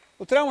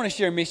Well, today I want to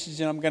share a message,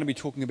 and I'm going to be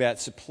talking about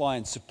supply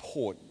and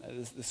support.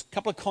 There's a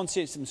couple of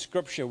concepts in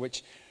Scripture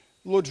which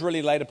the Lord's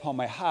really laid upon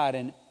my heart,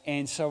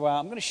 and so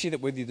I'm going to share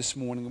that with you this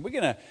morning. And we're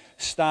going to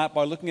start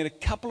by looking at a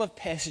couple of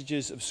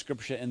passages of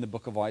Scripture in the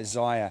book of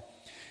Isaiah.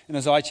 In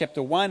Isaiah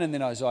chapter 1 and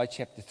then Isaiah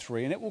chapter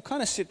 3, and it will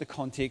kind of set the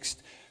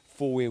context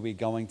for where we're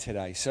going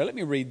today. So let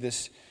me read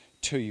this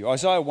to you.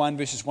 Isaiah 1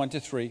 verses 1 to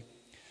 3.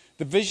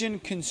 The vision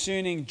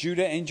concerning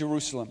Judah and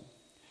Jerusalem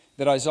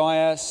that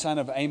Isaiah, son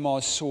of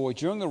Amos, saw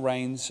during the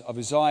reigns of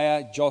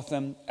Uzziah,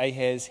 Jotham,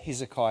 Ahaz,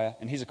 Hezekiah,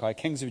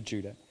 kings of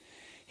Judah.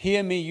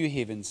 Hear me, you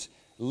heavens,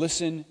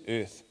 listen,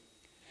 earth.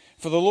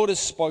 For the Lord has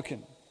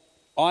spoken.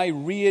 I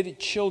reared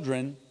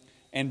children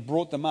and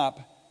brought them up,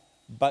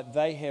 but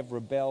they have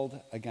rebelled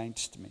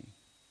against me.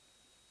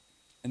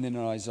 And then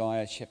in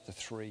Isaiah chapter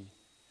 3.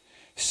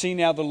 See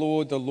now the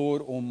Lord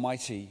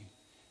Almighty,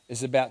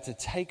 is about to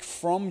take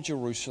from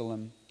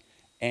Jerusalem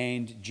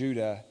and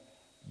Judah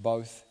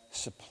both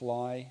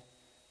supply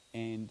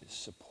and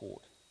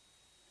support.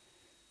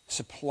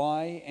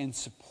 Supply and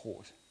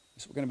support.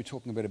 That's what we're going to be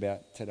talking a bit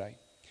about today.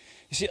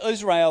 You see,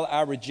 Israel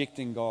are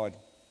rejecting God.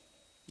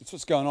 That's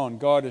what's going on.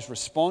 God is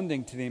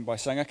responding to them by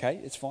saying, okay,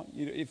 it's fine.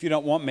 If you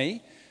don't want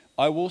me,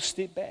 I will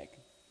step back.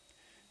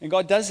 And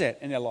God does that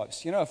in our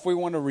lives. You know, if we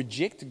want to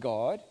reject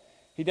God,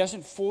 He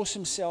doesn't force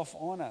Himself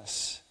on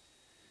us.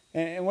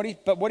 And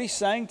what He's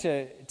saying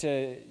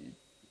to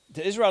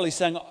Israel, He's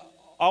saying,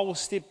 I will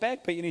step back,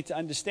 but you need to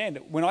understand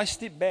it. When I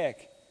step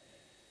back,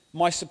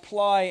 my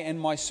supply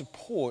and my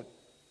support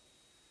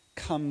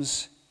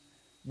comes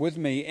with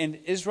me. And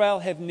Israel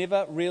have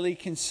never really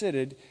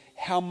considered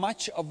how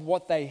much of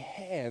what they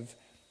have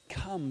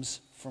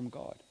comes from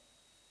God.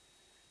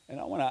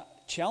 And I want to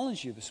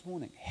challenge you this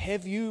morning.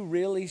 Have you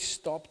really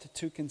stopped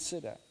to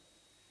consider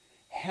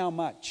how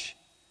much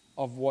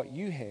of what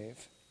you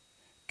have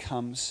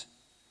comes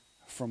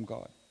from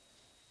God?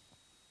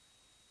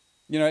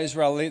 You know,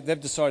 Israel, they've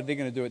decided they're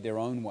going to do it their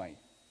own way.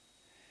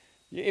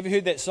 You ever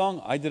heard that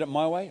song, I Did It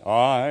My Way?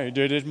 I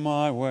did it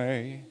my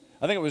way.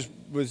 I think it was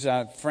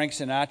Frank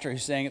Sinatra who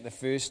sang it the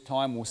first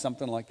time or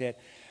something like that.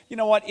 You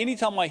know what?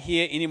 Anytime I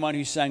hear anyone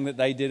who's saying that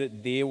they did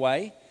it their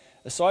way,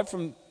 aside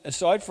from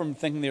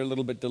thinking they're a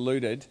little bit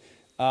deluded,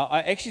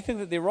 I actually think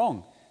that they're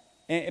wrong.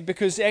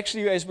 Because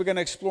actually, as we're going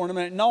to explore in a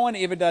minute, no one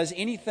ever does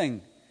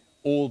anything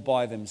all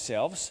by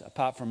themselves,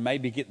 apart from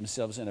maybe get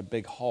themselves in a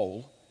big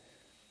hole.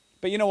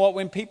 But you know what,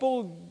 when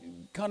people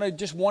kind of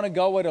just want to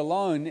go it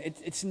alone,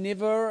 it's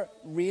never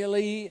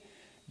really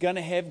going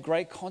to have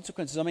great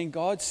consequences. I mean,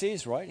 God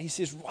says, right? He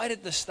says right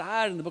at the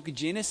start in the book of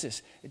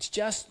Genesis, it's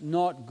just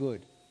not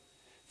good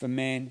for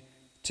man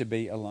to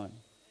be alone.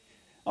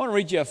 I want to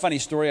read you a funny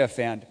story I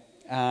found.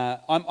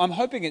 I'm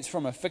hoping it's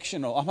from a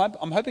fictional.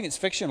 I'm hoping it's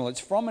fictional. It's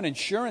from an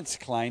insurance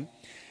claim,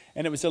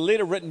 and it was a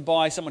letter written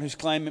by someone who's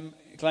claiming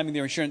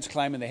their insurance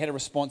claim, and they had a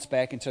response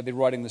back, and so they're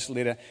writing this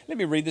letter. Let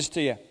me read this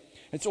to you.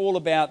 It's all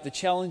about the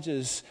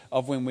challenges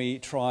of when we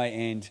try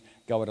and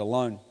go it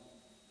alone.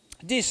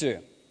 Dear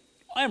sir,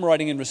 I am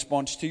writing in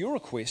response to your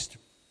request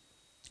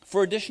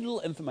for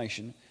additional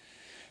information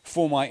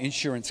for my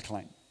insurance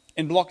claim.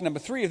 In block number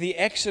 3 of the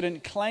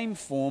accident claim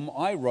form,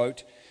 I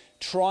wrote,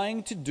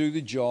 trying to do the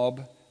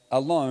job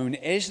alone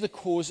as the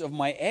cause of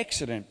my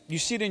accident. You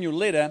said in your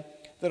letter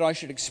that I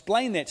should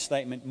explain that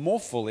statement more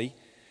fully.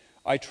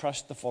 I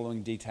trust the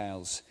following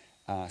details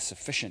are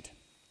sufficient.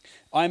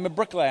 I am a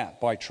bricklayer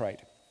by trade.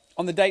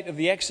 On the date of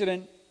the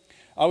accident,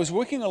 I was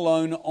working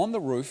alone on the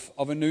roof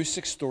of a new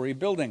 6-story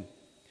building.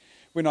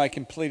 When I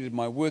completed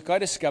my work, I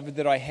discovered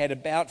that I had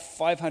about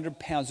 500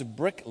 pounds of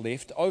brick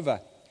left over.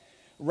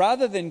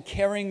 Rather than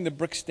carrying the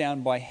bricks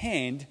down by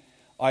hand,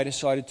 I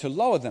decided to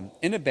lower them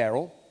in a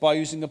barrel by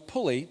using a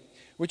pulley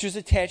which was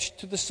attached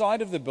to the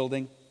side of the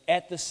building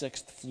at the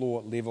 6th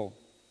floor level.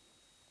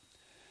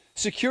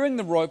 Securing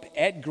the rope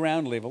at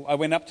ground level, I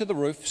went up to the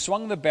roof,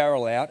 swung the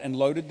barrel out, and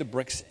loaded the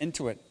bricks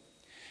into it.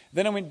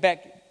 Then I went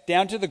back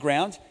down to the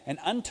ground and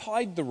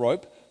untied the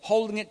rope,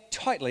 holding it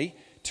tightly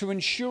to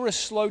ensure a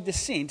slow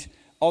descent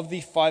of the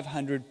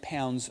 500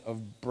 pounds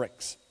of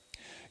bricks.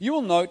 You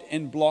will note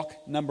in block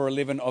number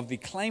 11 of the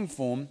claim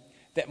form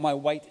that my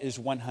weight is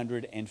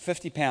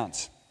 150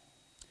 pounds.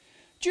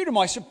 Due to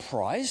my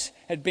surprise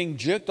at being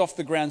jerked off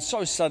the ground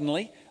so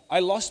suddenly, I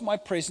lost my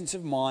presence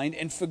of mind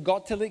and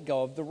forgot to let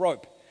go of the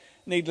rope.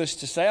 Needless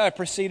to say, I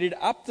proceeded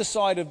up the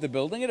side of the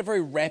building at a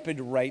very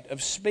rapid rate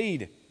of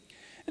speed.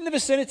 In the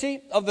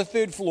vicinity of the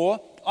 3rd floor,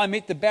 I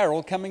met the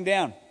barrel coming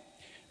down.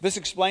 This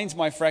explains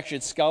my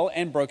fractured skull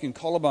and broken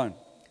collarbone.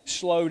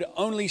 Slowed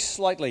only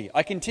slightly,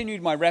 I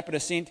continued my rapid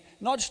ascent,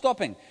 not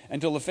stopping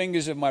until the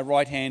fingers of my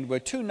right hand were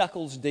 2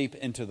 knuckles deep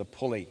into the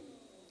pulley.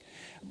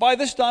 By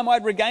this time,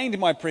 I'd regained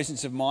my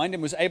presence of mind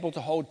and was able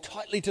to hold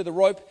tightly to the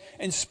rope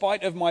in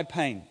spite of my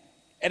pain.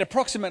 At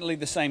approximately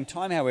the same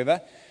time, however,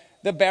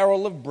 the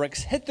barrel of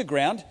bricks hit the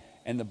ground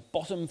and the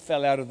bottom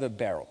fell out of the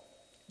barrel.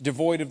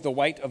 Devoid of the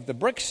weight of the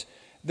bricks,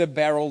 the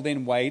barrel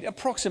then weighed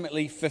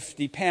approximately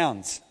 50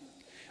 pounds.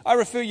 I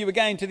refer you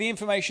again to the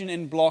information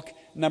in block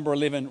number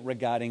 11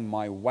 regarding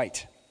my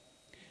weight.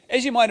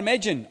 As you might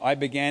imagine, I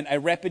began a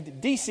rapid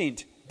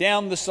descent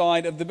down the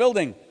side of the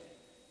building.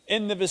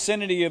 In the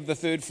vicinity of the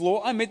third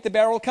floor, I met the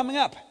barrel coming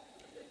up.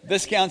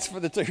 This counts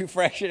for the 2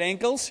 fractured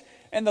ankles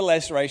and the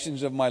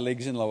lacerations of my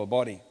legs and lower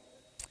body.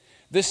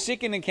 This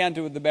second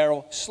encounter with the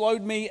barrel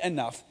slowed me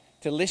enough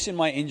to lessen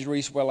my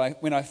injuries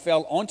when I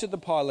fell onto the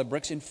pile of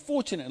bricks, and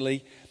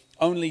fortunately,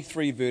 only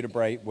 3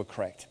 vertebrae were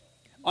cracked.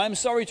 I am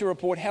sorry to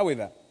report,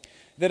 however,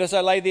 that as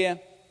I lay there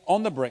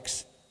on the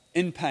bricks,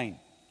 in pain,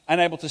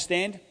 unable to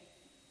stand,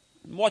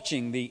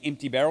 watching the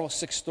empty barrel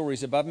 6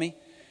 stories above me,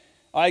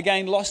 I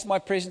again lost my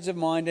presence of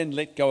mind and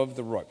let go of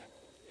the rope.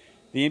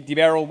 The empty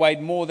barrel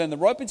weighed more than the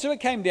rope, and so it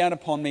came down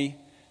upon me,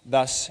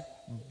 thus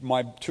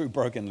my 2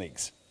 broken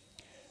legs.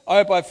 I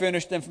hope I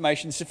furnished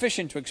information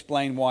sufficient to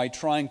explain why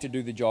trying to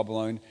do the job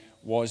alone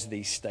was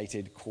the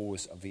stated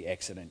cause of the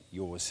accident.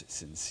 Yours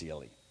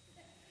sincerely.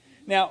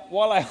 Now,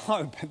 while I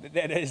hope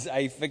that is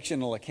a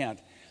fictional account,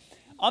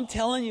 I'm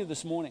telling you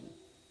this morning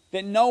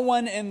that no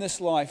one in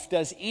this life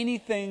does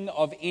anything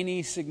of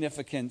any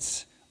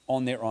significance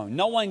on their own.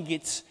 No one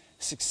gets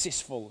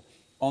successful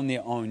on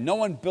their own. No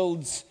one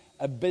builds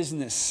a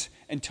business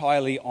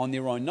entirely on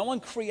their own. No one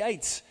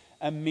creates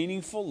a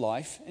meaningful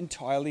life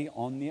entirely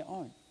on their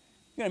own.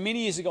 You know,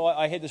 many years ago,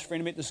 I had this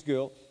friend, I met this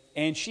girl,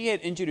 and she had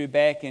injured her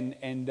back,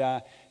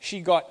 and she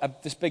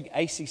got this big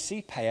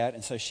ACC payout,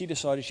 and so she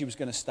decided she was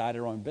going to start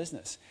her own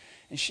business.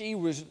 And she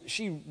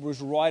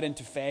was right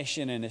into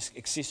fashion and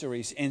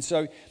accessories, and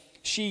so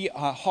she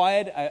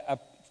hired a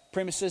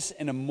premises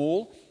in a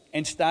mall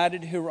and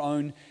started her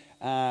own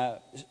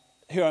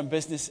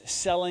business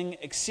selling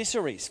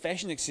accessories,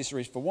 fashion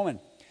accessories for women.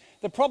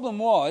 The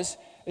problem is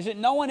that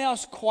no one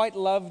else quite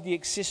loved the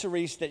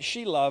accessories that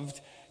she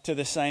loved to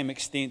the same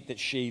extent that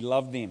she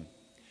loved them.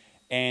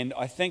 And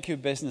I think her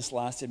business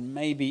lasted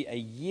maybe a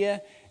year,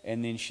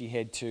 and then she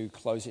had to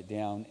close it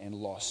down and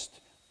lost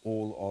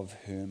all of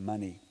her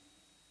money.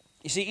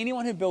 You see,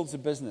 anyone who builds a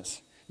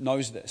business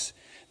knows this.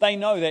 They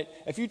know that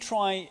if you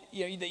try,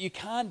 that you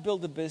can't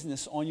build a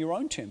business on your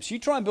own terms. You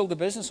try and build a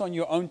business on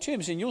your own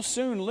terms, and you'll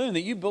soon learn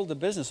that you build a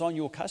business on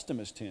your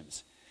customers'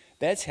 terms.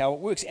 That's how it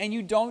works. And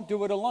you don't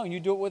do it alone. You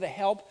do it with the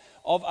help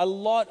of a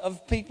lot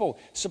of people: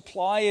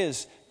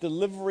 suppliers,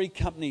 delivery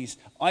companies,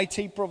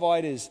 IT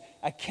providers,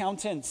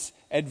 accountants,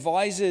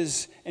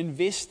 advisors,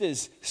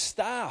 investors,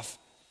 staff.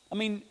 I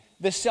mean,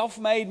 the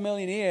self-made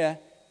millionaire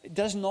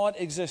does not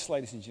exist,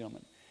 ladies and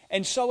gentlemen.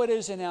 And so it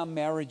is in our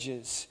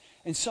marriages.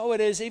 And so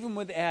it is even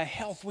with our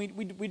health. We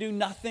do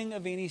nothing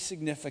of any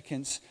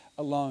significance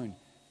alone.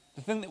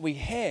 The thing that we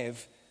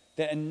have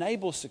that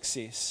enables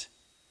success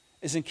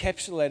is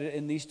encapsulated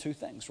in these 2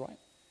 things, right?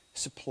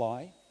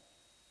 Supply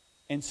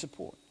and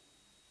support.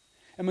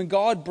 And when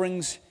God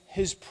brings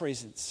His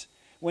presence,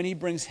 when He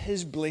brings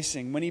His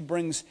blessing, when He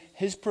brings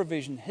His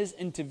provision, His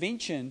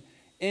intervention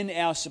in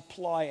our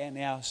supply and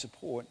our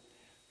support,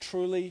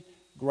 truly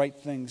great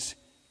things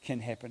can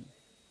happen.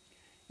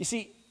 You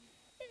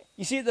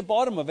see at the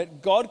bottom of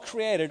it, God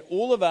created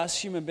all of us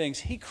human beings.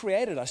 He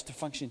created us to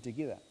function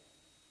together.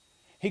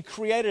 He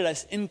created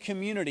us in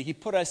community. He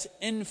put us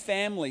in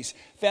families.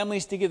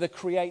 Families together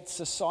create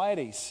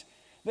societies.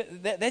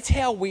 That's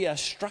how we are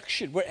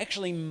structured. We're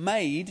actually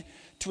made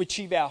to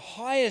achieve our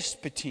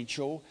highest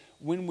potential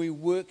when we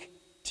work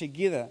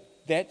together.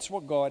 That's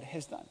what God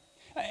has done.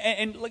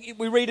 And look,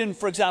 we read in,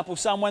 for example,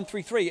 Psalm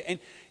 133,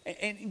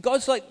 and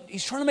God's like,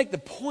 He's trying to make the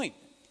point.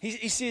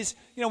 He says,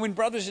 when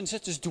brothers and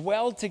sisters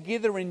dwell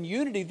together in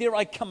unity, there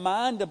I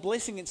command a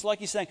blessing. It's like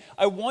He's saying,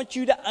 I want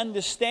you to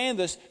understand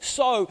this.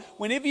 So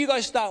whenever you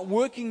guys start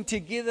working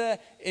together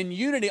in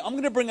unity, I'm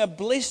going to bring a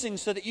blessing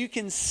so that you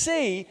can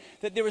see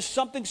that there is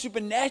something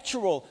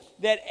supernatural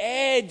that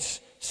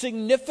adds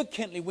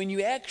significantly when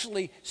you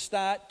actually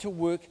start to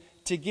work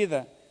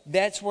together.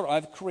 That's what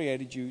I've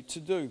created you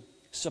to do: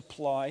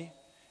 supply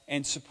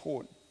and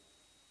support.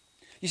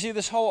 You see,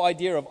 this whole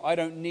idea of I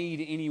don't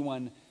need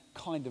anyone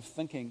kind of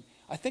thinking,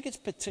 I think it's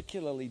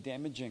particularly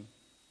damaging.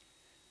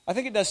 I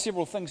think it does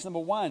several things.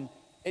 Number one,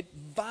 it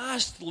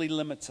vastly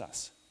limits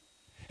us.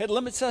 It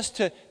limits us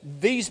to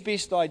these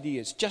best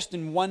ideas, just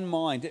in one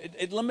mind.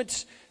 It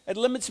limits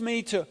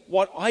me to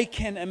what I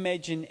can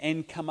imagine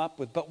and come up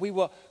with. But we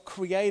were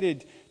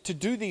created to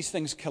do these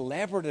things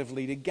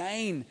collaboratively, to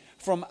gain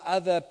from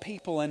other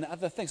people and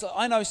other things.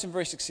 I know some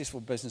very successful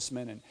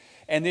businessmen,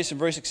 and there's some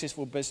very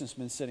successful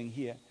businessmen sitting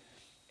here.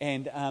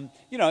 And,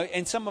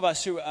 and some of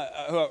us who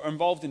are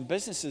involved in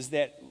businesses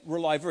that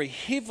rely very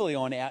heavily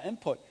on our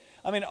input.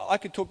 I mean, I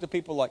could talk to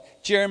people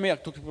like Jeremy, I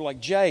could talk to people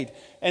like Jade,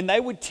 and they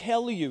would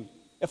tell you,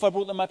 if I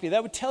brought them up here, they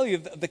would tell you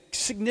the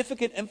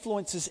significant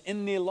influences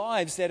in their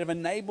lives that have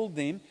enabled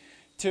them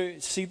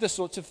to see the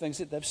sorts of things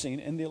that they've seen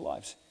in their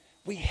lives.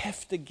 We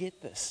have to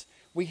get this.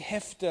 We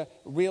have to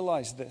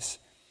realize this.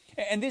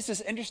 And there's this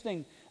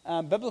interesting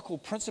biblical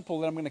principle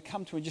that I'm going to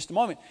come to in just a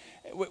moment,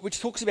 which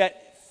talks about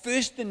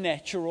first the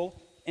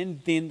natural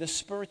and then the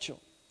spiritual.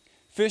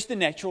 First the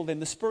natural, then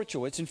the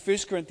spiritual. It's in 1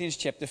 Corinthians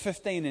chapter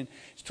 15, and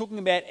it's talking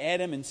about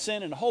Adam and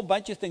sin and a whole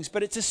bunch of things,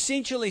 but it's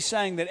essentially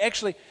saying that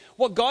actually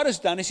what God has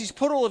done is He's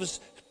put all of His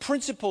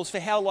principles for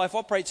how life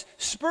operates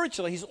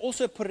spiritually, He's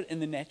also put it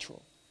in the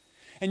natural.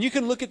 And you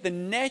can look at the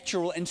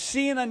natural and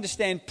see and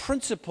understand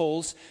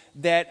principles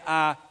that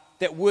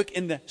work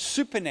in the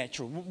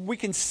supernatural. We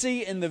can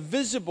see in the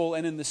visible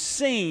and in the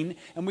seen,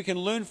 and we can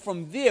learn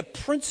from there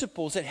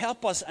principles that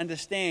help us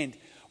understand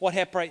what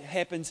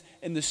happens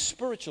in the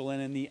spiritual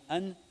and in the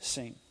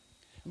unseen.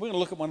 We're going to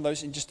look at one of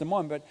those in just a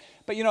moment.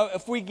 But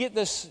if we get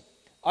this,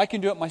 I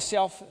can do it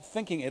myself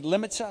thinking, it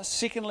limits us.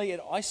 Secondly, it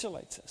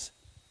isolates us.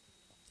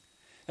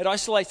 It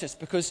isolates us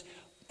because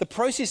the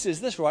process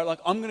is this, right? Like,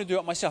 I'm going to do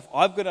it myself.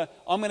 I'm going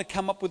to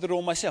come up with it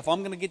all myself.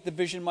 I'm going to get the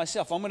vision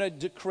myself. I'm going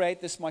to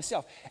create this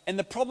myself. And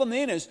the problem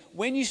then is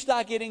when you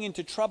start getting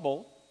into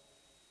trouble,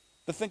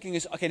 the thinking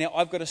is, okay, now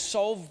I've got to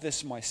solve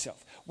this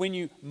myself. When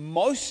you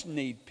most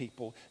need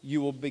people, you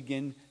will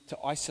begin to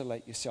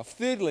isolate yourself.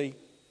 Thirdly,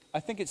 I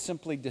think it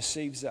simply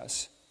deceives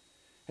us.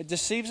 It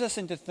deceives us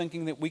into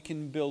thinking that we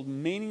can build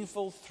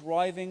meaningful,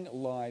 thriving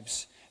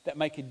lives that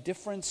make a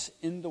difference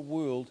in the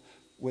world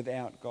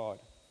without God.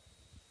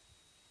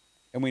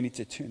 And we need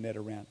to turn that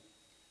around.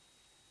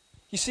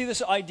 You see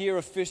this idea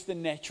of first the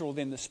natural,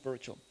 then the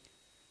spiritual.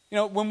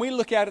 When we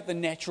look out at the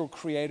natural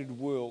created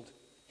world,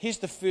 here's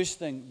the first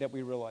thing that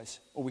we realize,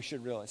 or we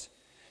should realize,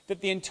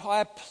 that the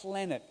entire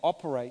planet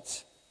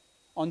operates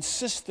on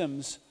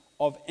systems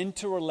of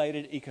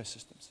interrelated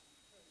ecosystems.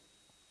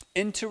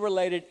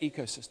 Interrelated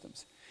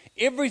ecosystems.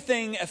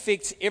 Everything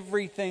affects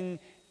everything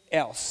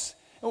else.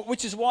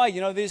 Which is why,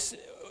 the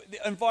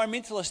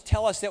environmentalists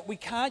tell us that we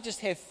can't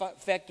just have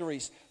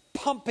factories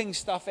pumping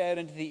stuff out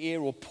into the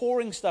air or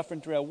pouring stuff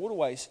into our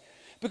waterways,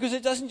 because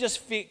it doesn't just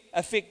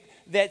affect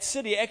that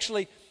city.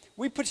 Actually,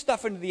 we put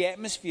stuff into the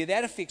atmosphere,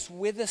 that affects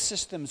weather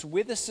systems.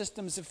 Weather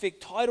systems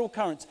affect tidal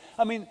currents.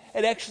 I mean,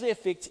 it actually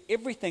affects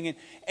everything.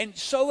 And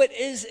so it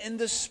is in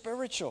the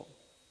spiritual.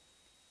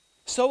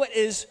 So it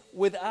is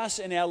with us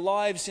in our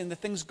lives and the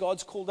things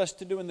God's called us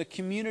to do in the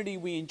community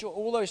we enjoy,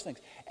 all those things.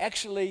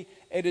 Actually,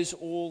 it is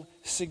all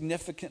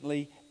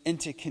significantly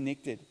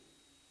interconnected.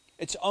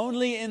 It's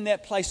only in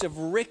that place of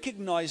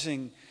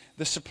recognizing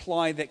the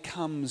supply that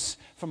comes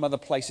from other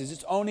places.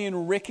 It's only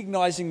in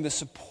recognizing the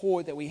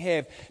support that we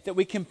have that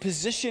we can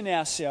position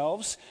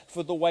ourselves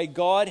for the way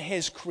God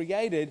has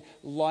created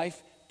life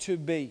to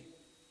be.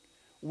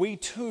 We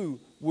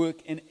too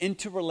work in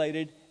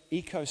interrelated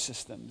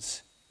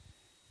ecosystems.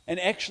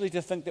 And actually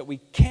to think that we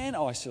can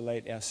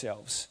isolate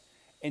ourselves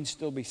and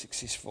still be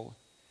successful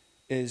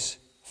is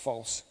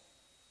false.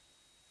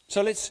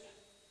 So let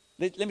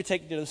me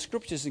take you to the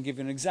scriptures and give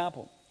you an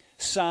example.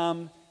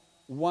 Psalm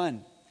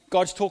 1.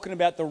 God's talking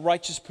about the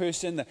righteous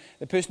person,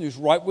 the person who's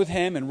right with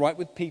Him and right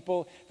with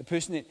people, the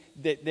person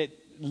that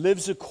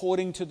lives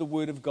according to the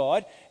Word of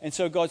God. And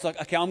so God's like,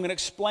 okay, I'm going to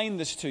explain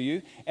this to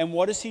you. And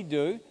what does He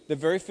do? The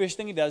very first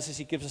thing He does is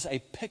He gives us a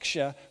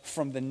picture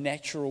from the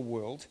natural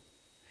world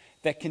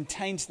that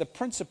contains the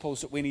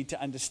principles that we need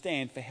to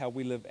understand for how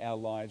we live our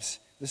lives.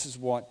 This is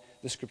what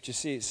the scripture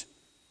says.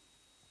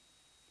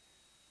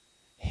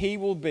 He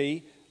will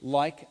be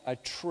like a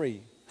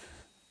tree.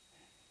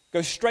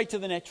 Go straight to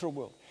the natural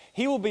world.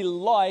 He will be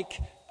like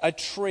a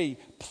tree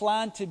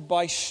planted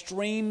by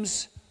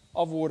streams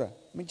of water.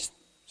 Let me just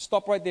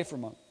stop right there for a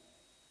moment.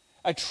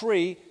 A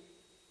tree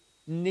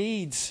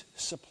needs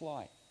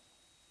supply.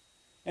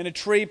 And a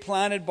tree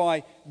planted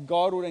by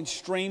God-ordained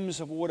streams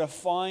of water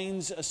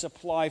finds a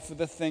supply for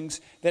the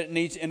things that it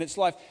needs in its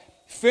life.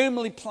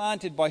 Firmly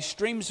planted by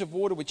streams of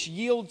water, which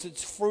yields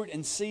its fruit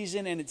in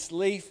season, and its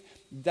leaf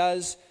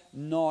does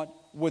not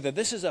wither.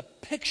 This is a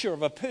picture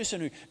of a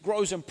person who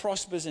grows and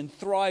prospers and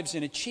thrives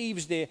and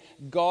achieves their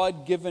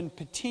God-given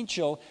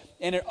potential.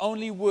 And it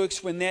only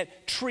works when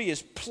that tree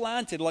is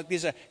planted, like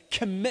there's a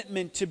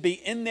commitment to be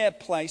in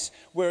that place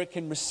where it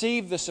can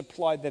receive the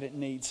supply that it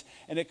needs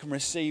and it can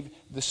receive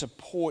the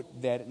support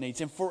that it needs.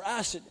 And for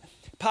us,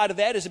 part of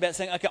that is about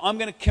saying, okay, I'm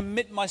going to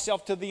commit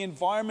myself to the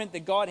environment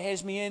that God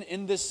has me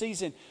in this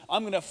season.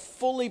 I'm going to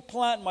fully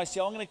plant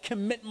myself. I'm going to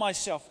commit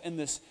myself in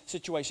this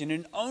situation.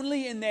 And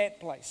only in that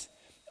place,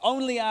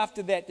 only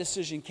after that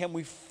decision can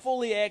we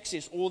fully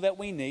access all that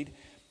we need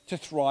to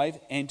thrive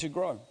and to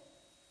grow.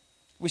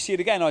 We see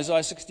it again,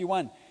 Isaiah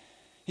 61.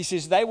 He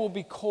says, they will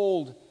be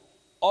called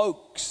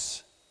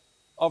oaks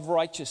of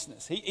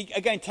righteousness. He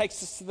again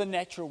takes us to the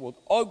natural world.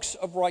 Oaks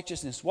of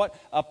righteousness. What?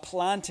 A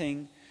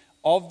planting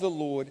of the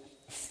Lord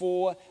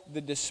for the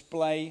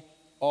display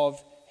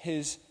of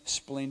His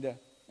splendor.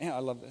 Yeah, I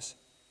love this.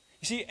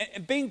 You see,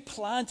 being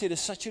planted is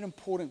such an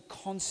important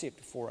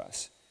concept for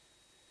us.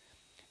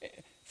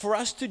 For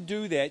us to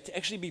do that, to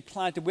actually be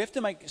planted, we have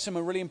to make some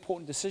really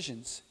important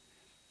decisions.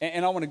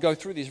 And I want to go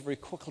through these very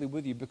quickly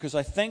with you because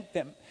I think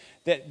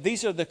that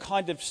these are the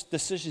kind of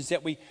decisions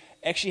that we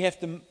actually have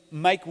to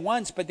make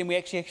once, but then we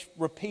actually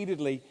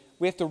repeatedly,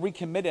 we have to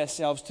recommit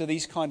ourselves to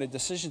these kind of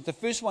decisions. The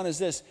first one is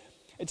this.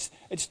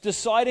 It's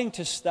deciding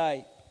to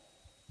stay.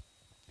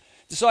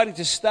 Deciding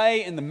to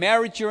stay in the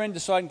marriage you're in,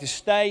 deciding to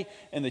stay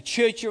in the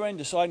church you're in,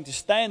 deciding to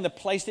stay in the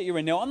place that you're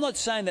in. Now, I'm not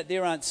saying that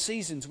there aren't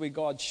seasons where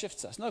God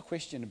shifts us. No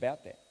question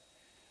about that.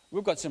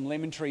 We've got some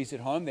lemon trees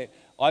at home that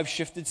I've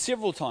shifted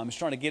several times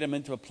trying to get them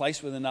into a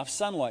place with enough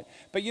sunlight.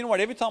 But you know what?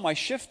 Every time I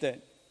shift it,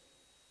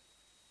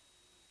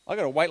 I've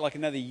got to wait like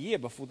another year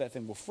before that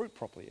thing will fruit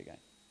properly again.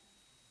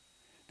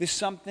 There's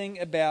something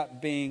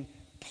about being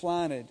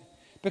planted.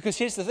 Because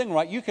here's the thing,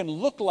 right? You can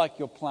look like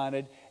you're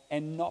planted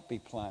and not be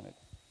planted.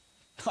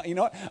 You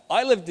know what?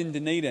 I lived in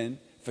Dunedin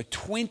for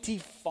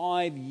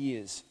 25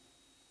 years.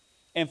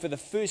 And for the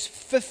first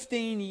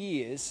 15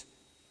 years,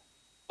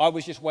 I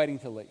was just waiting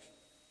to leave.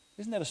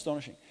 Isn't that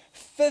astonishing?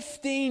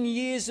 15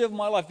 years of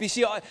my life. You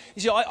see,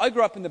 I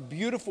grew up in the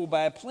beautiful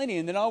Bay of Plenty,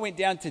 and then I went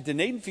down to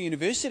Dunedin for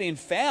university and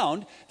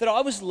found that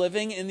I was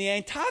living in the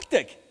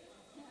Antarctic.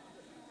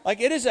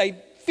 Like, it is a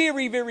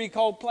very, very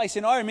cold place.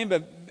 And I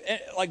remember,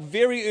 like,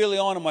 very early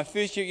on in my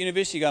first year at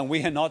university going,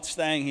 we are not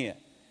staying here.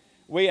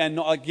 We are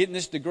not getting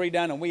this degree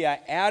done, and we are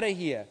out of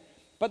here.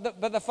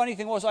 But the funny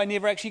thing was, I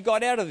never actually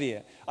got out of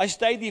there. I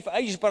stayed there for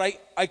ages, but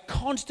I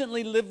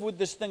constantly lived with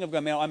this thing of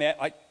going, man,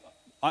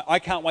 I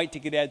can't wait to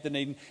get out of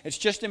Dunedin. It's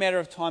just a matter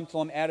of time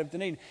till I'm out of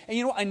Dunedin. And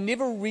you know what? I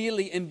never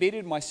really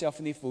embedded myself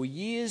in there for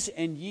years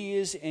and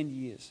years and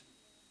years.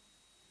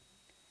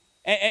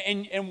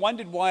 And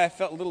wondered why I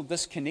felt a little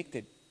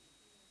disconnected.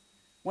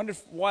 Wondered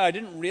why I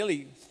didn't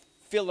really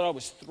feel that I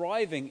was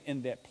thriving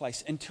in that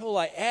place until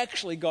I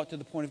actually got to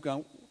the point of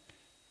going,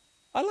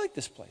 I like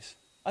this place.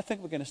 I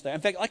think we're going to stay.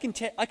 In fact, I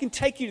can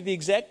take you to the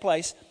exact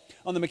place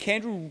on the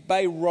McAndrew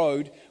Bay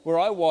Road where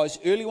I was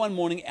early one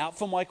morning out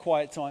for my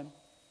quiet time.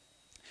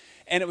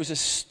 And it was a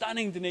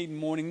stunning Dunedin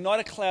morning, not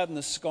a cloud in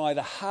the sky.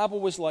 The harbour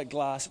was like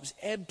glass. It was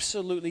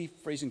absolutely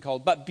freezing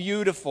cold, but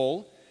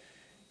beautiful.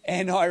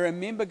 And I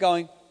remember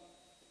going,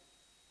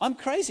 I'm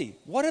crazy.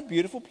 What a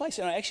beautiful place.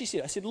 And I actually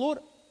said, Lord,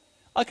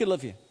 I could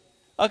live here.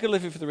 I could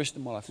live here for the rest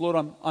of my life. Lord,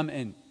 I'm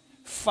in.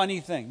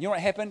 Funny thing. You know what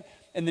happened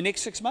in the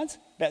next 6 months?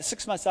 About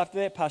 6 months after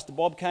that, Pastor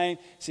Bob came,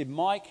 said,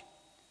 Mike,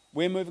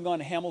 we're moving on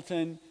to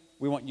Hamilton.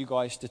 We want you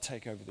guys to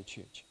take over the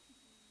church.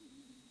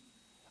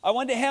 I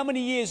wonder how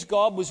many years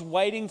God was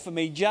waiting for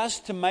me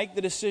just to make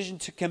the decision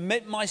to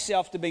commit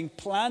myself to being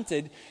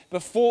planted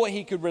before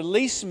He could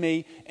release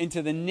me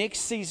into the next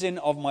season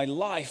of my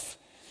life.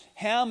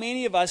 How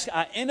many of us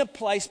are in a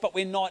place, but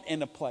we're not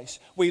in a place?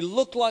 We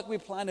look like we're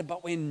planted,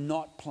 but we're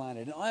not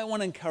planted. And I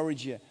want to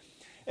encourage you.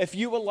 If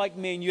you were like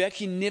me and you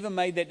actually never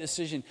made that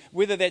decision,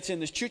 whether that's in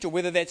this church or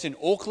whether that's in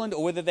Auckland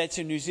or whether that's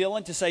in New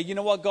Zealand, to say, you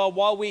know what, God,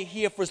 while we're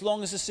here for as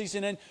long as the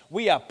season in,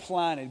 we are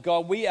planted.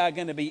 God, we are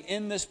going to be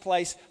in this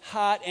place,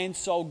 heart and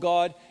soul.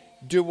 God,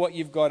 do what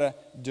you've got to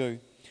do.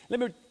 Let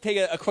me tell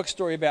you a quick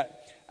story about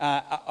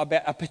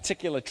a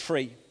particular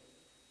tree.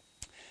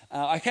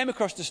 I came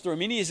across this story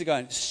many years ago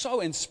and it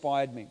so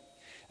inspired me.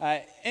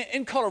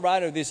 In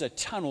Colorado, there's a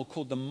tunnel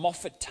called the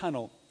Moffat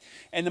Tunnel.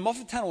 And the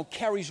Moffat Tunnel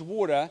carries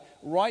water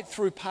right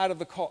through part of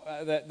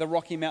the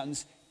Rocky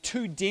Mountains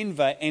to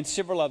Denver and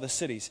several other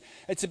cities.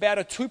 It's about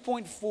a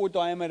 2.4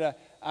 diameter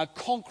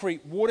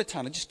concrete water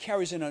tunnel. It just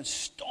carries an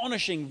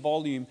astonishing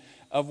volume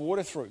of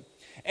water through.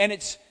 And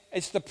it's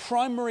the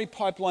primary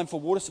pipeline for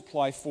water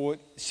supply for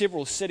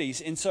several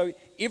cities. And so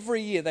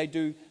every year they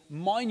do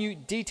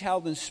minute,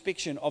 detailed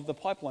inspection of the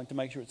pipeline to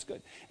make sure it's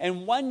good.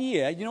 And one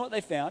year, you know what they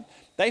found?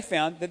 They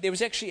found that there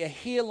was actually a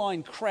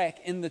hairline crack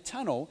in the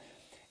tunnel.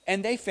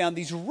 And they found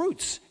these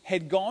roots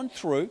had gone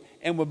through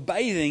and were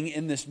bathing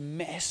in this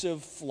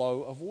massive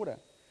flow of water.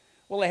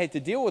 Well, they had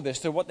to deal with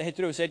this. So what they had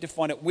to do is they had to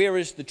find out where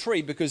is the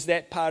tree, because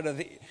that part of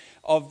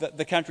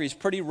the country is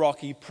pretty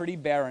rocky, pretty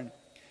barren.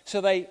 So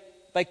they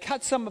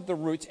cut some of the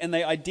roots and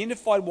they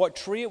identified what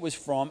tree it was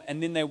from,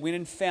 and then they went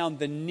and found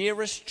the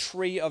nearest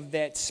tree of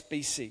that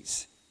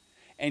species.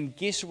 And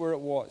guess where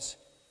it was?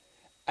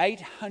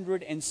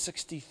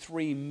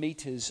 863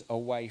 meters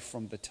away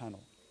from the tunnel.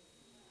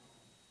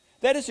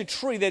 That is a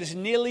tree that is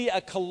nearly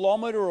a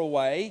kilometer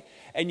away,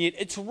 and yet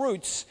its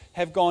roots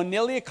have gone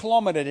nearly a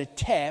kilometer to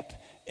tap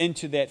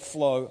into that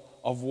flow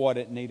of what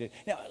it needed.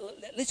 Now,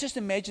 let's just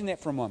imagine that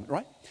for a moment,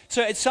 right?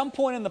 So at some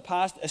point in the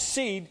past, a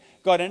seed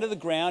got into the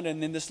ground,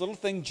 and then this little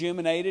thing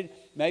germinated,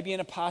 maybe in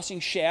a passing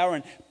shower,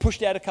 and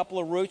pushed out a couple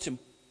of roots and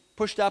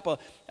pushed up a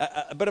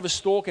bit of a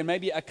stalk and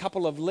maybe a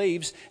couple of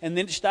leaves, and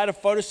then it started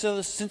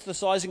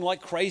photosynthesizing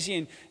like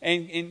crazy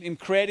and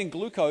creating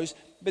glucose.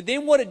 But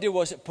then what it did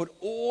was it put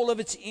all of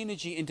its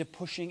energy into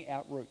pushing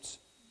out roots.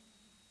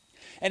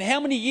 And how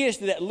many years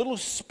did that little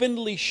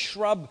spindly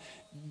shrub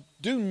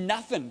do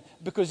nothing?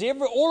 Because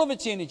all of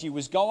its energy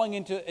was going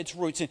into its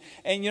roots.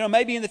 And you know,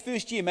 maybe in the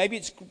first year, maybe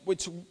its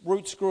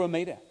roots grew a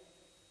meter.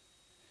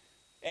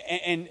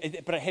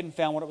 But it hadn't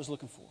found what it was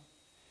looking for.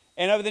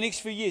 And over the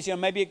next few years, you know,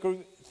 maybe it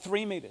grew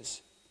 3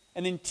 meters,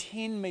 and then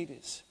 10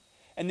 meters,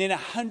 and then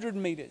 100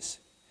 meters.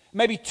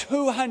 maybe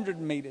 200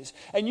 meters,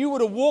 and you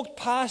would have walked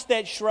past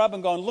that shrub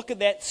and gone, look at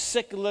that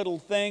sick little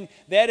thing,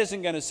 that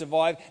isn't going to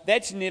survive,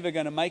 that's never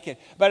going to make it.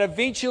 But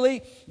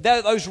eventually,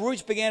 those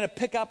roots began to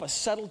pick up a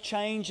subtle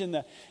change in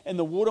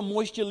the water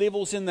moisture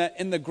levels in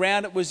the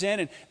ground it was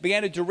in, and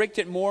began to direct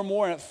it more and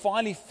more, and it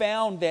finally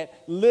found that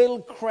little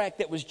crack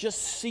that was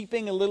just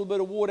seeping a little bit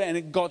of water, and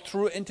it got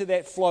through into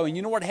that flow. And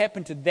you know what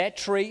happened to that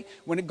tree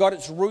when it got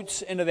its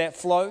roots into that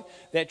flow?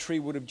 That tree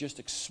would have just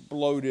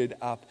exploded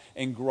up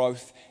in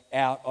growth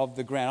out of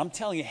the ground. I'm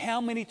telling you,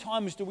 how many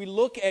times do we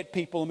look at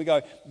people and we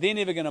go, they're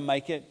never going to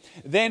make it,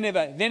 they're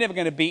never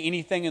going to be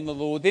anything in the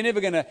Lord, they're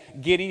never going to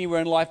get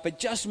anywhere in life, but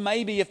just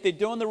maybe if they're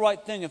doing the right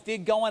thing, if they're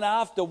going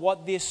after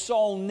what their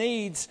soul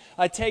needs,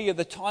 I tell you,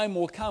 the time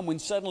will come when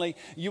suddenly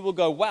you will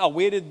go, wow,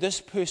 where did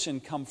this person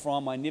come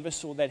from? I never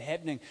saw that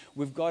happening.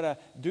 We've got to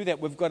do that.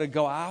 We've got to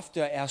go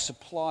after our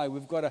supply.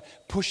 We've got to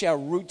push our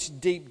roots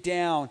deep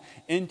down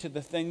into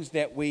the things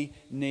that we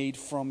need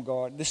from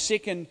God. The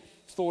second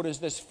thought is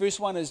this. First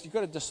one is you've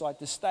got to decide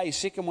to stay.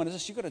 Second one is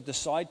this. You've got to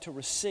decide to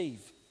receive.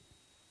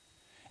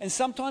 And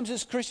sometimes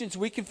as Christians,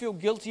 we can feel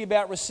guilty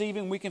about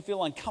receiving. We can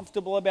feel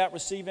uncomfortable about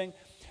receiving.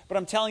 But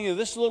I'm telling you,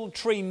 this little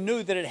tree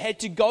knew that it had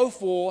to go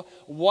for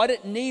what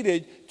it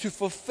needed to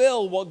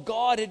fulfill what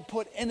God had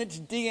put in its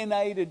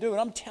DNA to do.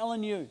 And I'm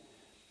telling you,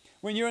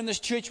 when you're in this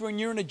church, when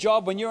you're in a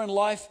job, when you're in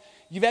life,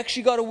 you've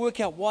actually got to work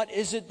out what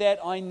is it that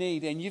I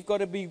need. And you've got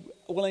to be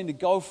willing to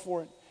go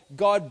for it.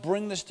 God,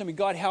 bring this to me.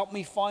 God, help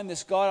me find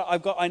this. God,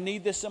 I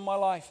need this in my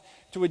life.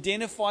 To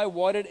identify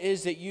what it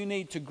is that you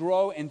need to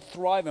grow and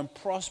thrive and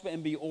prosper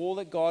and be all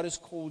that God has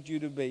called you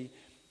to be,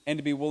 and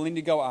to be willing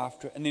to go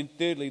after it. And then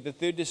thirdly, the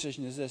third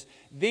decision is this.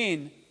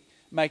 Then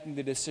making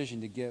the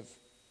decision to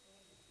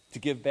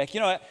give back. You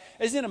know,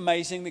 isn't it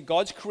amazing that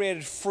God's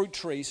created fruit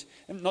trees,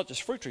 and not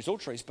just fruit trees, all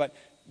trees, but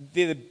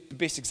they're the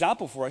best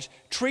example for us,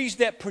 trees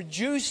that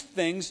produce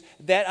things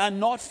that are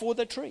not for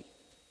the tree.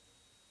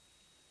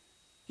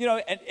 You know,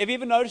 have you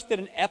ever noticed that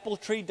an apple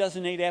tree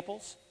doesn't eat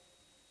apples?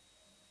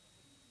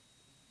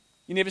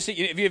 Have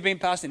you ever been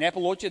past an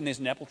apple orchard and there's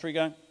an apple tree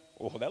going,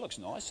 oh, that looks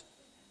nice?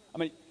 I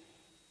mean,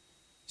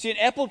 see, an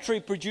apple tree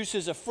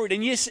produces a fruit,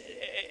 and yes,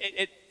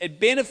 it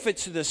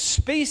benefits the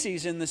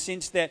species in the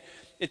sense that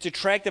it's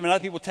attractive and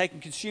other people take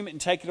and consume it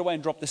and take it away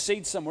and drop the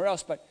seeds somewhere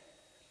else.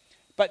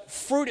 But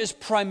fruit is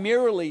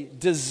primarily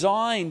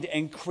designed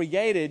and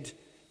created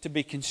to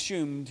be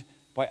consumed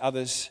by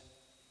others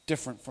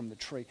different from the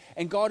tree.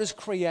 And God has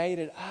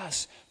created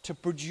us to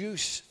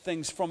produce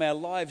things from our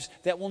lives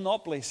that will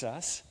not bless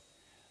us,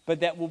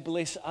 but that will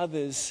bless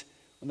others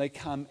when they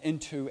come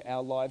into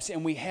our lives.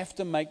 And we have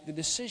to make the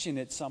decision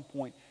at some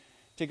point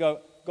to go,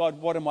 God,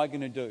 what am I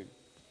going to do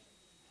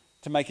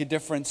to make a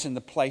difference in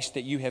the place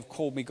that you have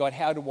called me? God,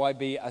 how do I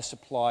be a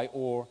supply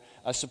or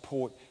a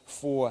support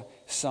for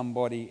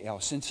somebody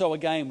else? And so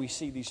again, we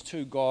see these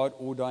two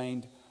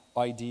God-ordained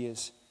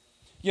ideas.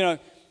 You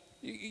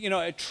know,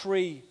 a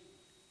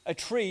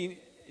tree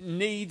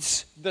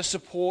needs the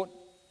support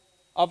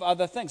of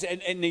other things.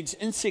 It needs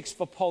insects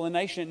for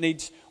pollination. It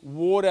needs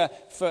water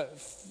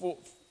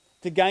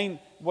to gain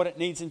what it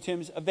needs in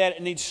terms of that.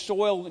 It needs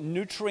soil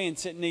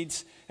nutrients. It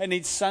needs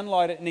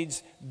sunlight. It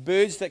needs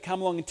birds that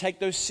come along and take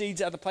those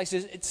seeds other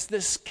places. It's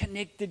this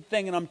connected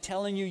thing, and I'm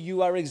telling you,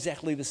 you are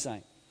exactly the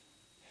same.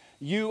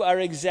 You are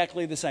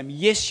exactly the same.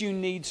 Yes, you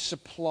need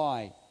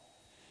supply.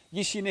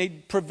 Yes, you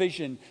need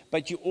provision,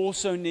 but you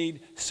also need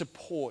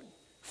support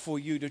for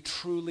you to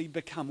truly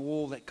become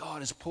all that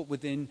God has put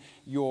within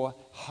your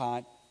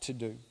heart to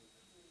do.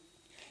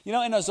 You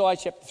know, in Isaiah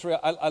chapter 3,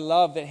 I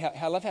love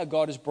how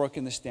God has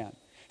broken this down.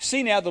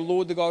 See now, the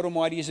Lord, the God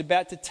Almighty, is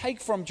about to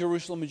take from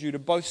Jerusalem and Judah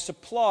both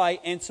supply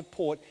and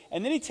support.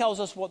 And then he tells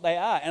us what they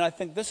are. And I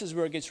think this is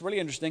where it gets really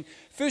interesting.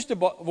 First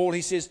of all,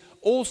 he says,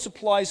 all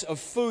supplies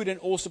of food and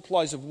all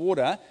supplies of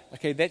water.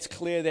 Okay, that's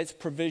clear. That's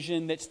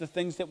provision. That's the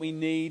things that we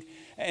need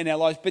in our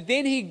lives. But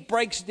then he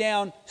breaks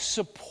down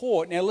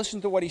support. Now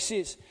listen to what he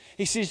says.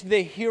 He says,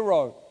 the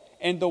hero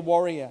and the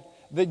warrior,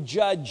 the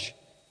judge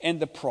and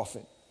the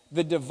prophet,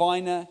 the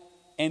diviner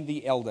and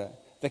the elder,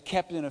 the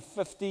captain of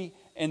 50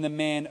 and the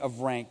man of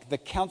rank, the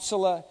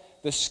counselor,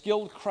 the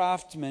skilled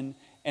craftsman,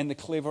 and the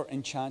clever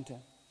enchanter.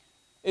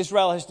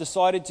 Israel has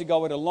decided to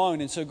go it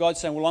alone, and so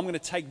God's saying, well, I'm going to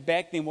take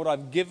back then what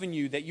I've given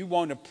you that you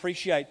won't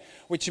appreciate,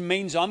 which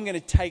means I'm going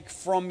to take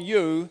from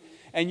you,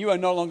 and you are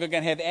no longer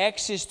going to have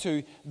access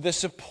to the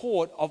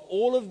support of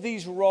all of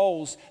these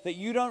roles that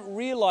you don't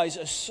realize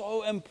are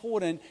so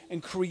important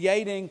in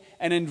creating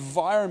an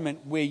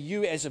environment where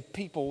you as a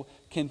people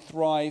can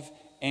thrive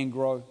and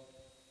grow.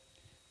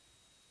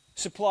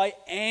 Supply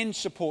and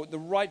support, the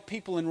right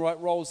people in right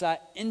roles are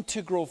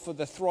integral for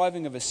the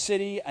thriving of a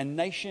city, a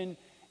nation,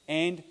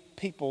 and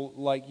people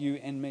like you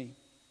and me.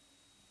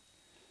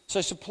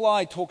 So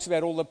supply talks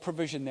about all the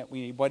provision that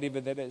we need, whatever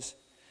that is.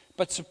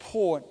 But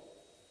support,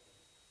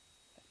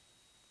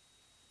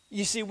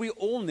 you see, we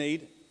all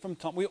need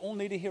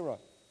a hero.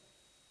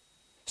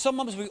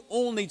 Sometimes we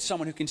all need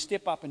someone who can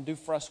step up and do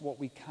for us what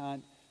we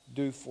can't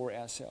do for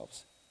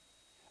ourselves.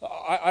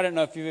 I don't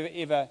know if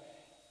you've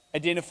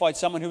identified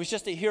someone who was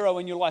just a hero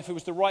in your life, who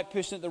was the right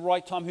person at the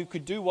right time, who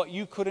could do what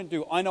you couldn't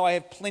do. I know I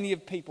have plenty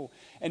of people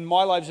in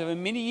my lives over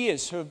many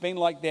years who have been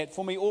like that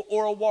for me,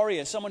 or a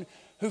warrior, someone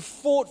who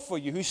fought for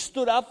you, who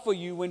stood up for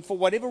you when for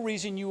whatever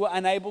reason you were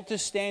unable to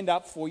stand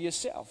up for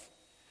yourself.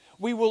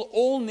 We will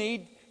all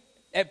need,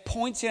 at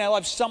points in our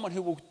lives, someone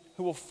who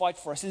will fight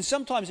for us. And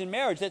sometimes in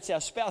marriage, that's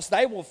our spouse.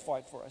 They will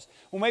fight for us.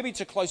 Or maybe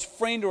it's a close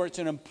friend or it's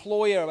an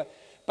employer.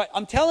 But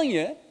I'm telling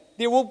you,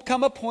 there will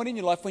come a point in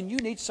your life when you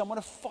need someone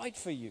to fight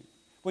for you,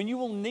 when you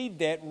will need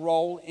that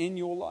role in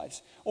your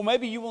lives. Or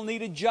maybe you will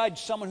need a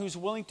judge, someone who's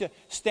willing to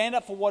stand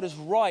up for what is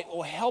right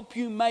or help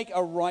you make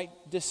a right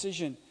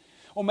decision.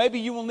 Or maybe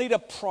you will need a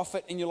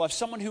prophet in your life,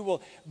 someone who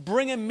will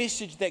bring a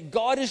message that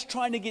God is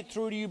trying to get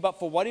through to you, but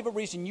for whatever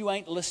reason you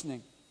ain't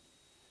listening.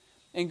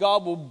 And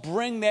God will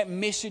bring that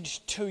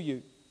message to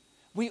you.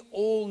 We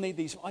all need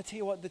these. I tell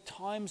you what, the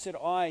times that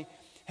I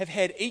have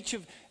had each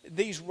of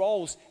these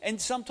roles,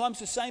 and sometimes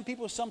the same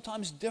people,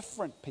 sometimes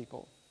different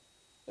people.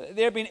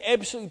 There have been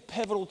absolutely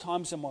pivotal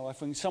times in my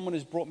life when someone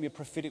has brought me a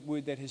prophetic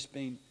word that has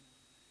been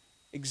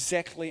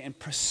exactly and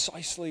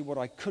precisely what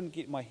I couldn't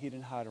get my head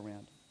and heart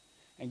around.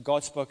 And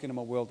God spoke into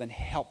my world and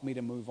helped me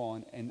to move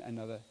on in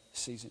another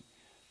season.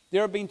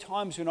 There have been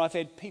times when I've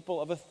had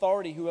people of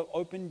authority who have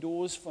opened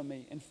doors for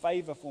me and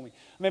favor for me.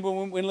 I remember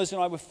when Liz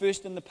and I were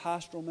first in the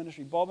pastoral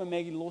ministry, Bob and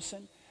Maggie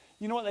Lawson,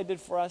 you know what they did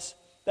for us?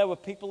 They were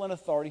people in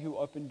authority who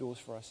opened doors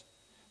for us.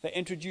 They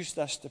introduced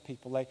us to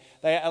people.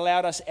 They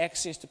allowed us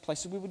access to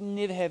places we would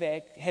never have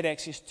had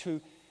access to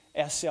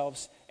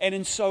ourselves. And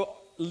in so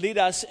led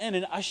us in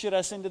and ushered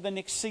us into the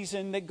next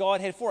season that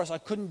God had for us. I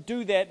couldn't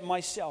do that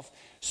myself.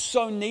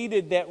 So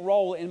needed that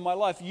role in my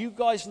life. You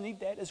guys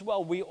need that as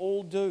well. We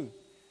all do.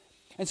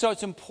 And so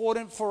it's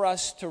important for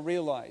us to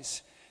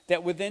realize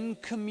that within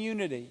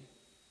community,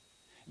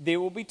 there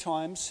will be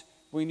times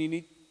when you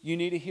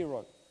need a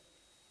hero.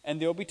 And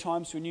there will be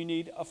times when you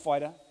need a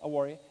fighter, a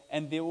warrior.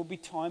 And there will be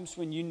times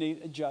when you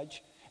need a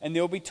judge. And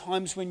there will be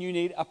times when you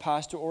need a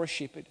pastor or a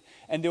shepherd.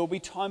 And there will be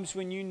times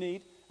when you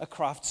need a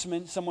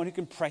craftsman, someone who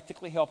can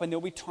practically help. And there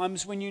will be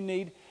times when you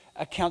need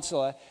a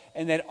counselor.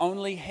 And that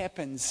only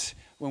happens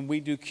when we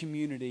do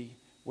community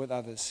with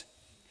others.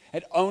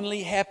 It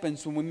only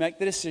happens when we make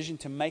the decision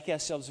to make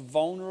ourselves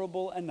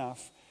vulnerable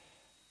enough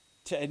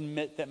to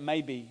admit that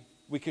maybe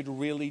we could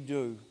really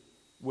do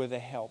with a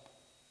help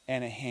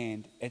and a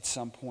hand at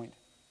some point.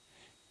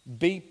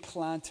 Be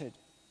planted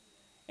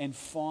and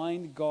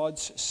find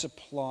God's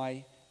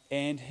supply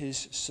and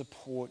His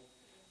support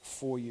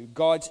for you.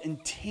 God's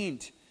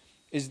intent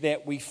is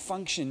that we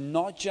function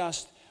not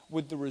just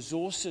with the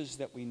resources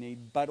that we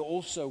need, but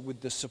also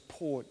with the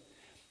support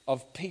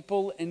of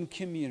people in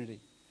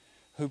community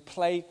who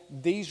play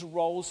these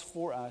roles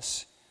for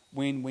us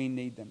when we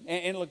need them.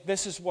 And look,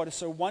 this is what is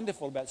so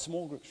wonderful about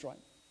small groups, right?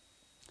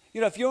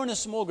 You know, if you're in a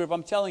small group,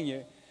 I'm telling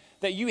you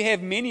that you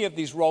have many of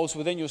these roles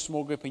within your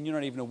small group and you're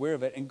not even aware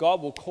of it, and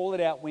God will call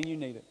it out when you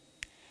need it.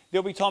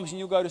 There'll be times when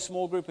you'll go to a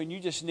small group and you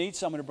just need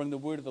someone to bring the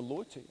word of the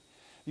Lord to you.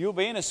 You'll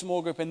be in a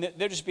small group and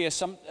there'll just be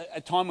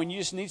a time when you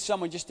just need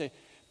someone just to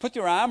put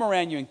their arm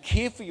around you and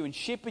care for you and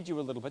shepherd you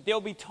a little bit.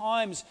 There'll be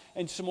times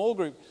in small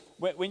group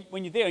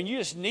when you're there and you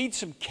just need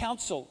some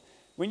counsel,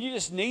 when you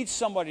just need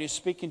somebody to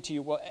speak into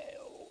you. Well,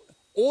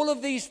 all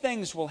of these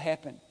things will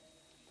happen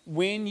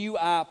when you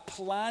are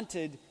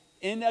planted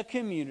in a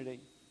community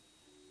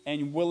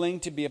and willing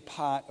to be a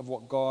part of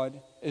what God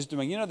is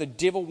doing. You know, the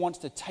devil wants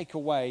to take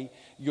away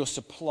your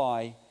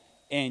supply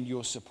and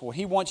your support.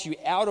 He wants you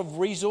out of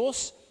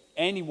resource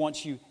and he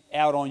wants you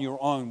out on your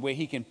own where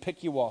he can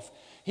pick you off.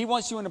 He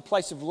wants you in a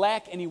place of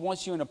lack and he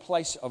wants you in a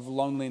place of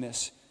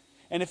loneliness.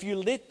 And if you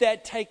let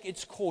that take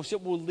its course,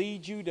 it will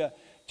lead you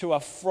to a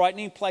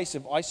frightening place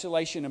of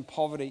isolation and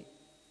poverty.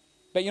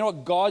 But you know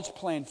what? God's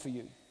plan for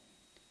you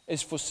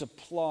is for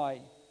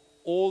supply,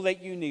 all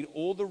that you need,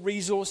 all the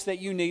resource that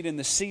you need in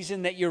the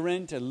season that you're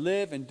in to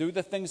live and do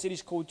the things that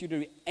He's called you to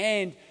do,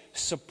 and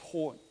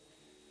support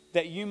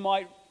that you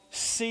might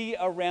see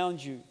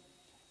around you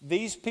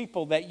these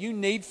people that you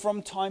need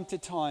from time to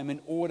time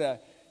in order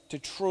to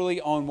truly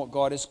own what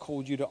God has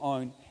called you to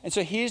own. And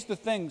so here's the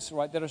things,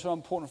 right, that are so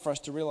important for us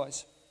to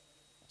realize.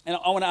 And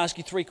I want to ask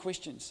you 3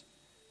 questions.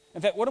 In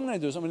fact, what I'm going to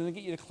do is I'm going to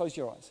get you to close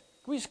your eyes.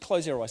 Can we just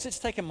close our eyes? Let's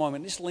take a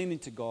moment. Let's lean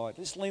into God.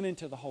 Let's lean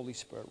into the Holy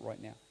Spirit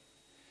right now.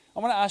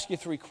 I want to ask you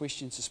 3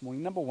 questions this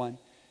morning. Number 1,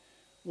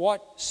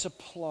 what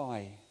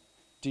supply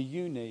do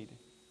you need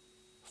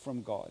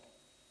from God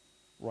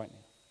right now?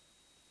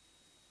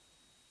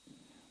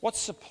 What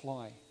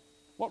supply?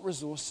 What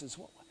resources?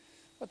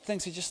 What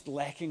things are just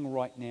lacking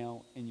right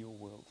now in your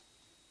world?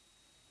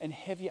 And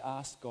have you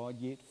asked God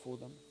yet for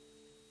them?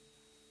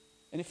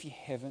 And if you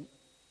haven't,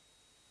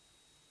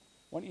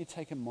 why don't you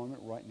take a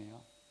moment right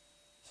now?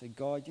 Say,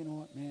 God, you know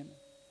what, man?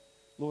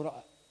 Lord,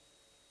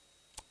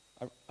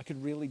 I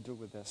could really do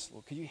with this.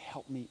 Lord, could you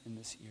help me in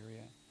this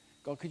area?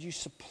 God, could you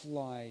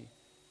supply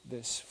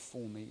this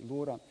for me?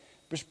 Lord, I'm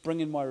just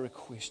bringing my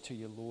request to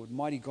you, Lord.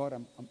 Mighty God,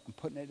 I'm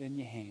putting it in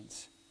your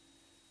hands.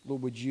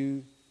 Lord, would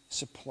you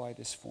supply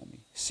this for me?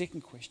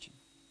 Second question,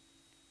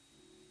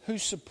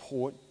 whose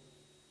support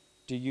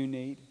do you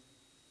need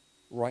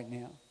right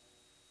now?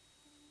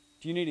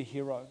 Do you need a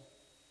hero?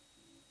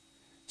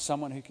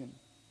 Someone who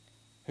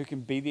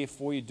can be there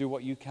for you, do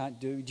what you can't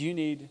do? Do you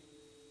need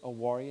a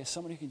warrior?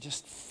 Someone who can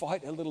just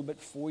fight a little bit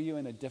for you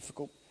in a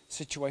difficult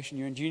situation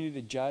you're in? Do you need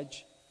a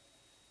judge,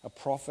 a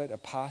prophet, a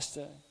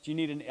pastor? Do you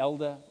need an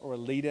elder or a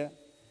leader?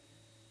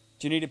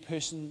 Do you need a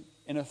person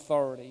in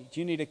authority? Do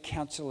you need a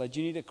counselor? Do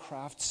you need a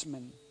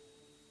craftsman?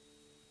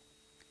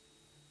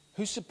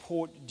 Whose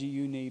support do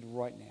you need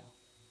right now?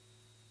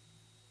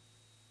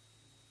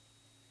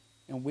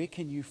 And where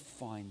can you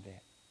find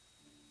that?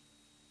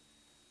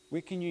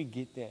 Where can you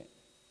get that?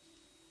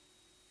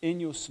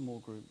 In your small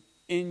group,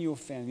 in your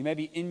family,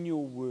 maybe in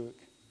your work,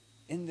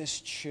 in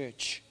this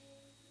church.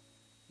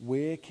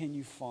 Where can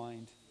you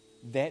find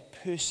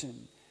that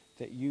person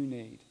that you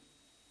need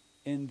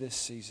in this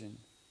season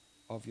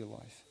of your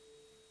life?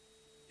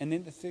 And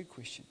then the third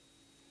question,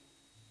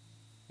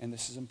 and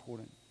this is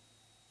important: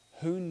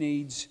 who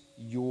needs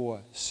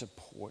your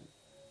support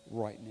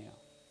right now?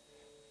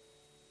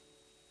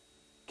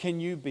 Can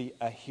you be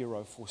a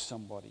hero for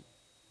somebody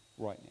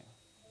right now?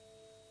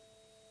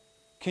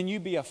 Can you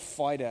be a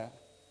fighter,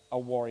 a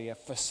warrior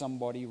for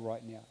somebody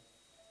right now?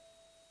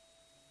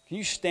 Can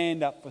you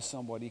stand up for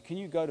somebody? Can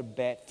you go to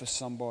bat for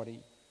somebody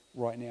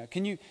right now?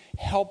 Can you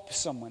help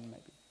someone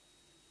maybe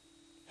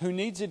who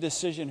needs a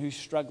decision, who's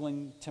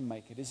struggling to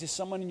make it? Is there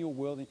someone in your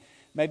world,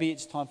 maybe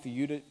it's time for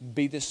you to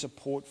be the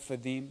support for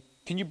them?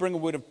 Can you bring a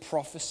word of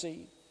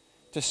prophecy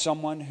to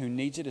someone who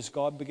needs it? Is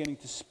God beginning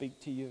to speak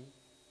to you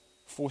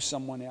for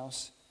someone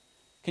else?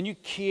 Can you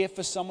care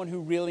for someone who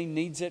really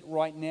needs it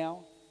right now?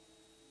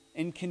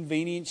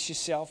 Inconvenience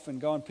yourself and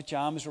go and put your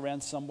arms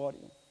around somebody.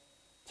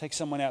 Take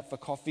someone out for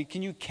coffee.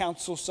 Can you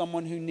counsel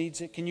someone who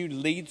needs it? Can you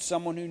lead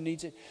someone who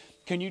needs it?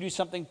 Can you do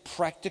something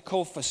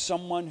practical for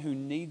someone who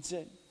needs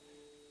it?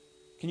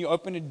 Can you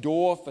open a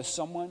door for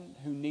someone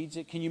who needs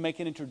it? Can you make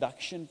an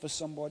introduction for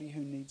somebody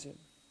who needs it?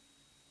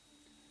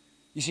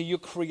 You see, you're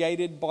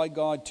created by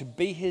God to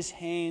be His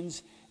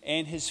hands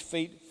and His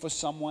feet for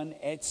someone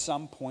at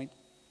some point.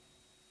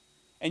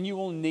 And you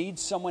will need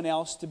someone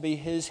else to be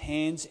His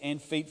hands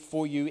and feet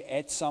for you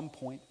at some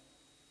point.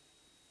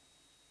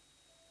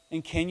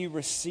 And can you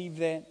receive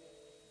that?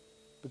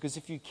 Because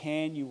if you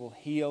can, you will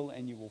heal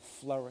and you will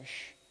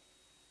flourish.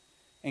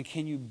 And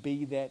can you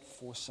be that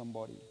for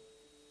somebody?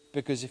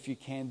 Because if you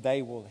can,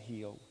 they will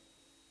heal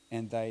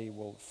and they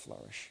will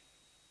flourish.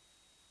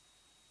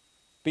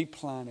 Be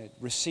planted,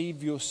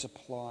 receive your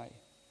supply,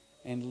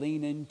 and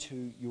lean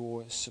into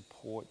your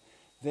support.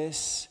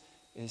 This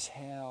is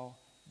how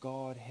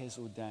God has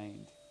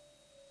ordained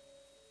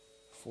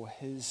for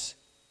His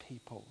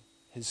people,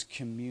 His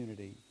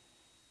community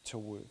to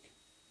work.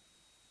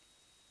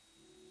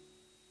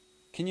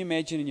 Can you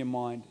imagine in your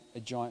mind a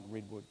giant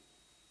redwood?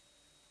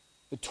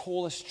 The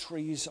tallest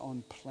trees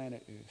on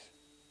planet Earth.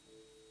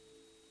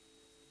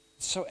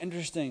 It's so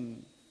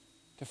interesting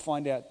to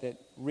find out that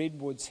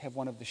redwoods have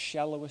one of the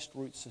shallowest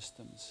root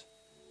systems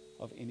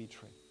of any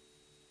tree.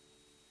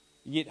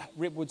 Yet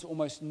redwoods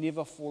almost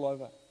never fall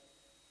over.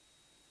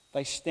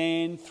 They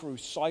stand through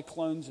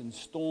cyclones and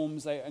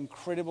storms. They are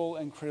incredible,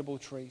 incredible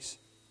trees.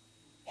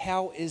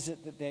 How is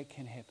it that that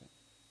can happen?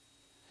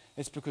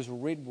 It's because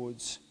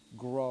redwoods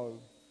grow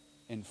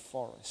in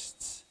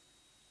forests.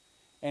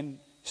 And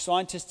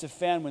scientists have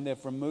found when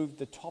they've removed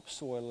the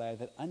topsoil layer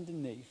that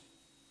underneath,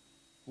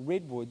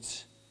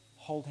 redwoods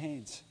hold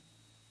hands.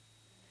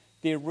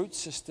 Their root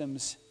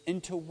systems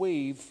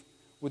interweave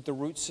with the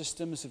root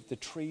systems of the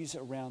trees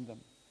around them,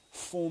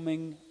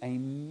 forming a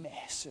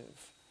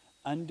massive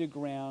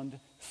underground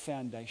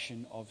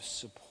foundation of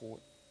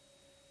support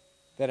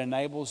that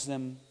enables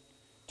them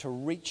to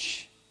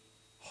reach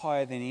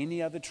higher than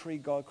any other tree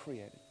God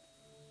created,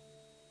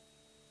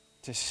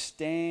 to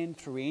stand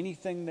through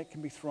anything that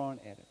can be thrown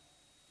at it.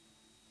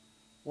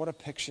 What a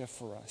picture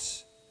for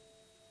us.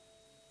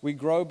 We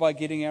grow by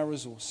getting our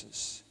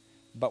resources,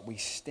 but we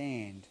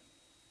stand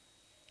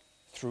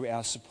through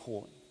our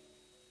support,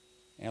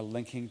 our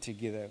linking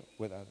together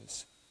with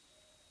others.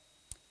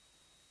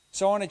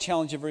 So I want to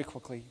challenge you very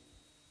quickly.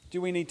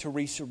 Do we need to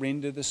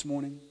resurrender this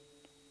morning?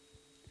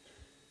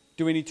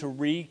 Do we need to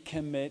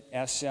recommit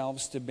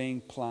ourselves to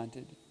being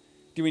planted?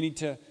 Do we need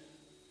to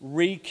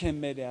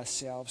recommit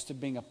ourselves to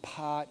being a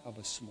part of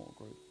a small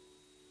group?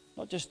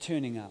 Not just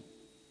turning up.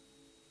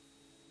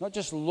 Not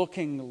just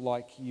looking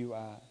like you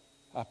are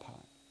a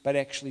part, but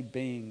actually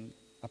being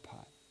a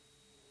part.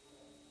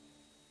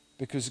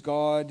 Because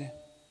God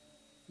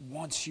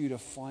wants you to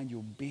find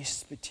your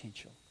best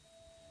potential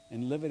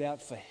and live it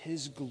out for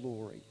His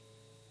glory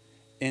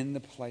in the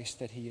place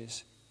that He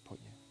has put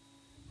you.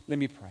 Let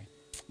me pray.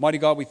 Mighty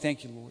God, we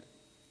thank you, Lord,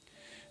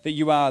 that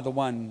you are the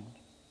one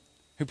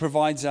who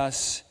provides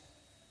us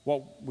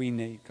what we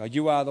need. God,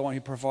 you are the one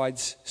who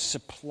provides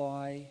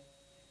supply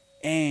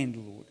and,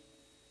 Lord,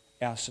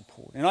 our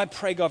support. And I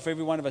pray, God, for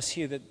every one of us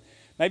here that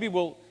maybe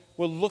we'll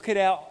look at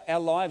our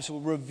lives,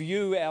 we'll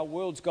review our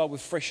worlds, God, with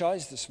fresh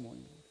eyes this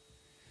morning.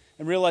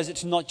 And realize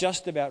it's not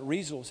just about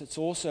resource, it's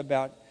also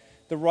about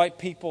the right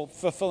people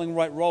fulfilling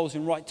right roles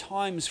in right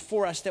times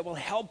for us that will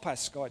help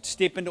us, God,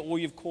 step into all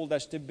you've called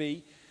us to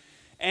be.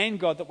 And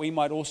God, that we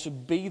might also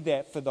be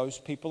that for those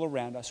people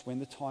around us when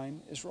the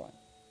time is right.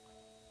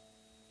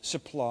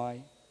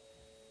 Supply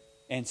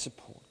and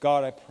support.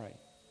 God, I pray.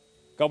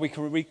 God, we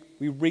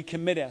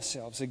recommit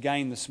ourselves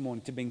again this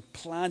morning to being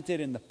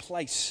planted in the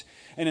place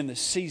and in the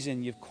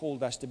season you've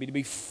called us to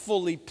be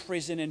fully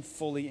present and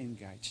fully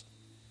engaged.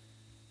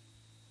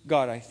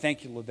 God, I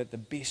thank you, Lord, that the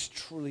best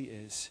truly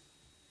is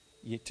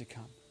yet to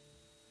come.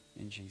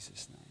 In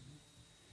Jesus' name.